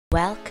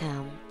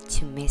Welcome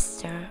to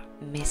Mr.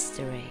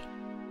 Mystery.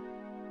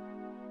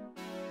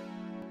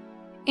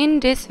 In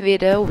this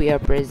video we are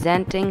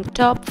presenting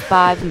top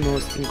 5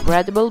 most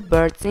incredible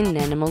birds in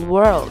animal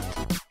world.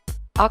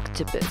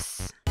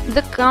 Octopus.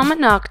 The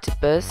common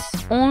octopus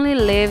only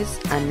lives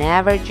an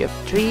average of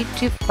 3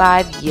 to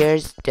 5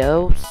 years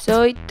though,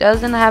 so it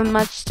doesn't have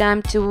much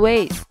time to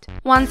waste.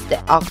 Once the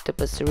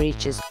octopus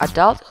reaches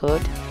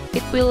adulthood,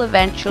 it will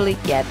eventually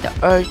get the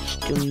urge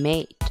to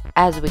mate.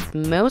 As with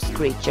most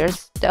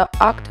creatures, the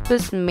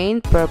octopus'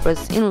 main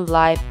purpose in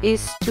life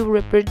is to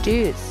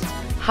reproduce.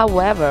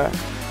 However,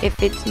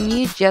 if it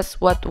knew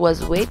just what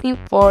was waiting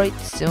for it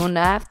soon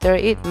after,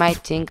 it might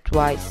think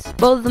twice.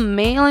 Both the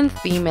male and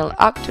female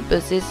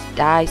octopuses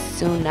die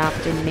soon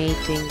after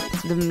mating.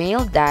 The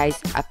male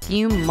dies a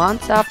few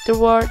months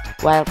afterward,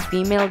 while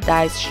female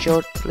dies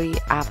shortly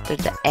after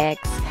the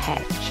eggs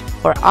hatch.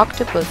 For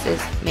octopuses,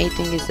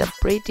 mating is a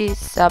pretty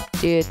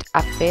subdued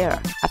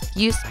affair. A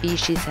few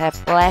species have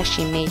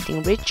flashy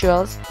mating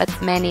rituals, but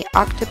many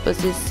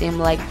octopuses seem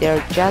like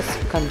they're just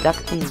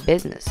conducting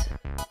business.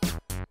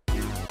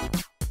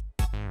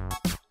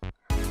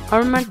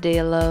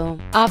 Armadillo.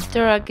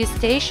 After a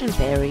gestation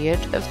period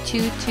of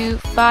 2 to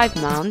 5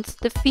 months,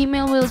 the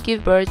female will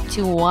give birth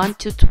to 1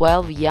 to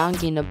 12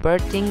 young in a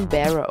birthing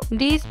barrow.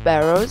 These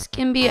barrows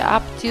can be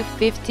up to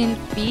 15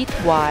 feet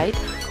wide,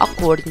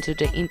 according to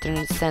the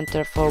Internet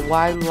Center for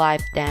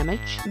Wildlife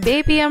Damage.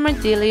 Baby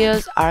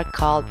armadillos are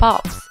called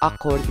pups.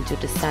 According to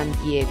the San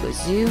Diego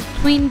Zoo,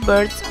 twin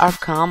birds are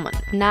common.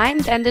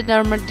 9-banded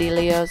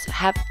armadillos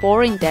have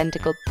 4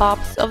 identical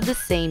pups of the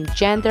same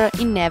gender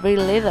in every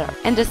litter,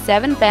 and the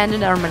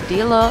 7-banded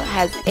armadillo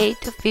has 8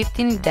 to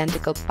 15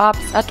 identical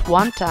pups at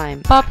one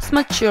time. Pups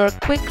mature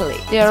quickly.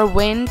 They are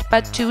weaned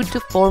by 2 to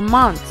 4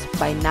 months.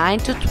 By 9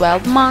 to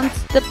 12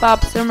 months, the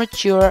pups are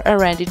mature and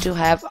ready to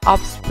have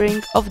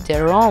offspring of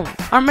their own.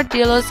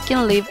 Armadillos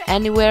can live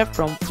anywhere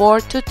from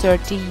 4 to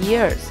 30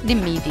 years. The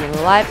median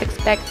life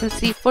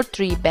expectancy for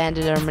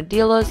 3-banded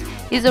armadillos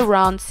is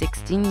around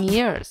 16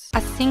 years.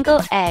 A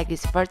single egg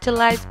is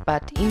fertilized,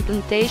 but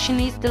implantation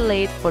is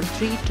delayed for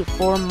 3 to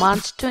 4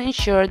 months to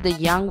ensure the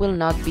young will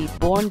not be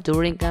born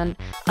during an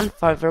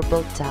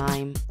unfavorable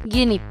time.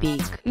 Guinea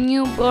pig.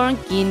 Newborn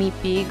guinea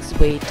pigs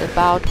weigh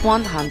about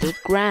 100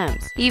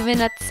 grams.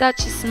 Even at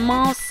such a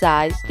small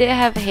size, they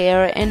have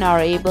hair and are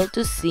able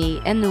to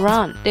see and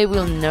run. They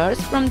will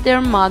nurse from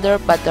their mother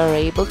but are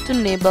able to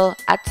nibble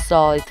at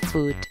solid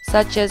food,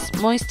 such as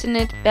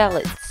moistened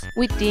pellets,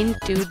 within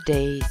 2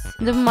 days.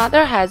 The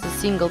mother has a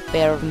single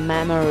pair of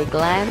mammary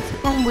glands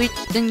from which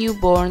the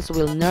newborns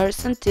will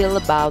nurse until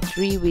about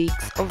 3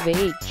 weeks of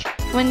age.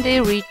 When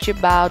they reach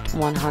about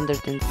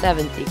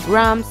 170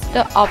 grams,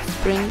 the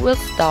offspring will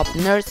stop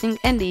nursing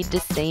and eat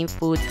the same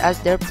foods as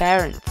their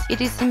parents.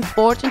 It is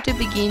important to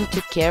begin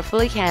to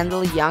carefully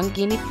handle young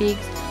guinea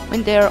pigs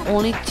when they are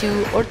only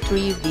 2 or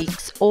 3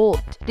 weeks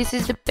old. This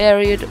is the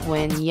period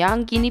when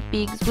young guinea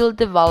pigs will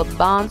develop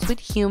bonds with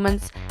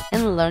humans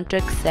and learn to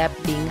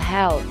accept being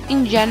held.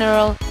 In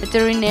general,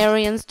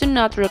 veterinarians do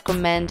not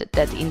recommend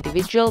that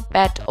individual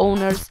pet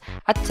owners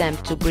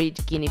attempt to breed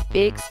guinea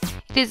pigs.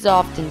 It is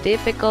often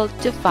difficult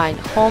to find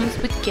homes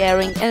with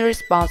caring and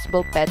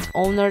responsible pet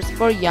owners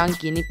for young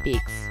guinea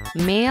pigs.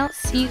 Male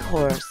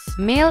seahorse.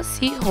 Male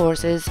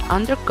seahorses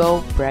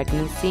undergo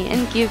pregnancy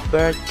and give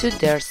birth to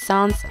their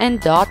sons and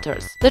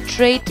daughters. The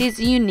trait is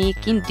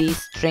unique in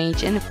these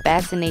strange and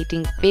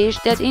fascinating fish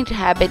that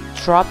inhabit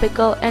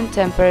tropical and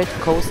temperate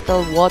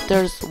coastal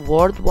waters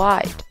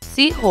worldwide.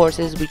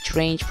 Seahorses, which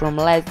range from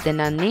less than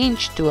an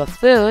inch to a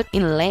foot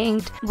in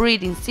length,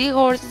 breeding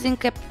seahorses in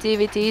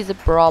captivity is a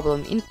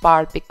problem, in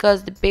part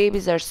because the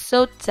babies are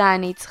so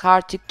tiny it's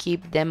hard to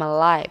keep them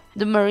alive.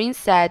 The marine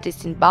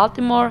scientists in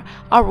Baltimore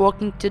are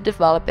working to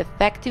develop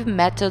effective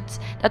methods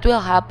that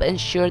will help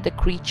ensure the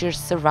creature's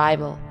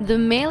survival. The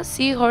male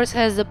seahorse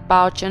has a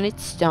pouch on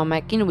its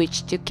stomach in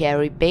which to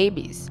carry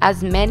babies,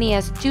 as many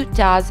as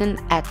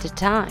 2,000 at a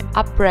time.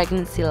 A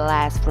pregnancy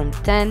lasts from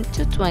 10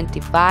 to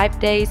 25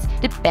 days,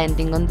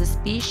 depending on the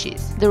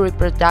species. The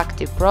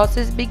reproductive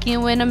process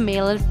begins when a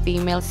male and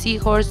female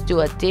seahorse do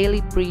a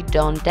daily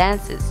pre-dawn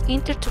dances,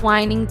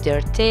 intertwining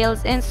their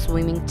tails and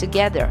swimming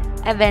together.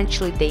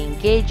 Eventually they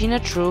engage in a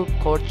true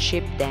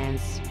courtship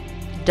dance.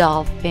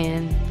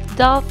 Dolphin.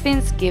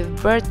 Dolphins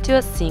give birth to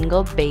a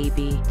single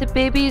baby. The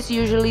baby is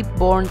usually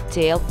born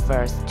tail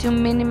first to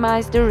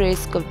minimize the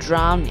risk of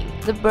drowning.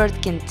 The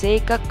birth can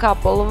take a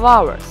couple of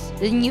hours.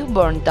 The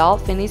newborn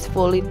dolphin is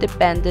fully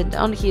dependent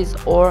on his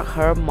or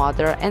her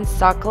mother and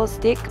suckles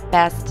thick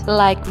past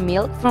like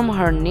milk from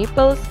her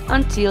nipples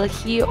until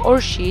he or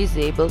she is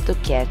able to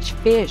catch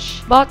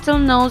fish.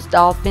 Bottlenose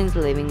dolphins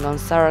living on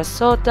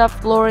Sarasota,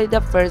 Florida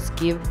first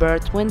give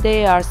birth when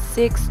they are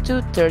 6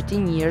 to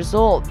 13 years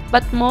old,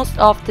 but most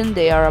often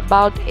they are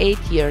about 8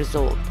 years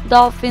old.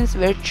 Dolphins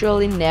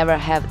virtually never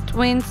have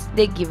twins.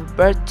 They give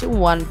birth to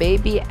one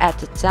baby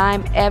at a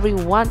time every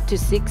 1 to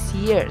 6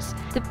 years,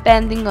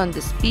 depending on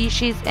the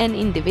species and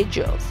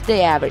individuals.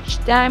 The average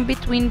time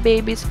between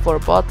babies for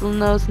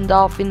bottlenose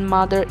dolphin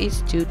mother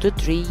is 2 to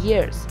 3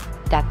 years.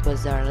 That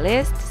was our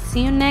list.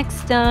 See you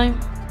next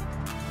time!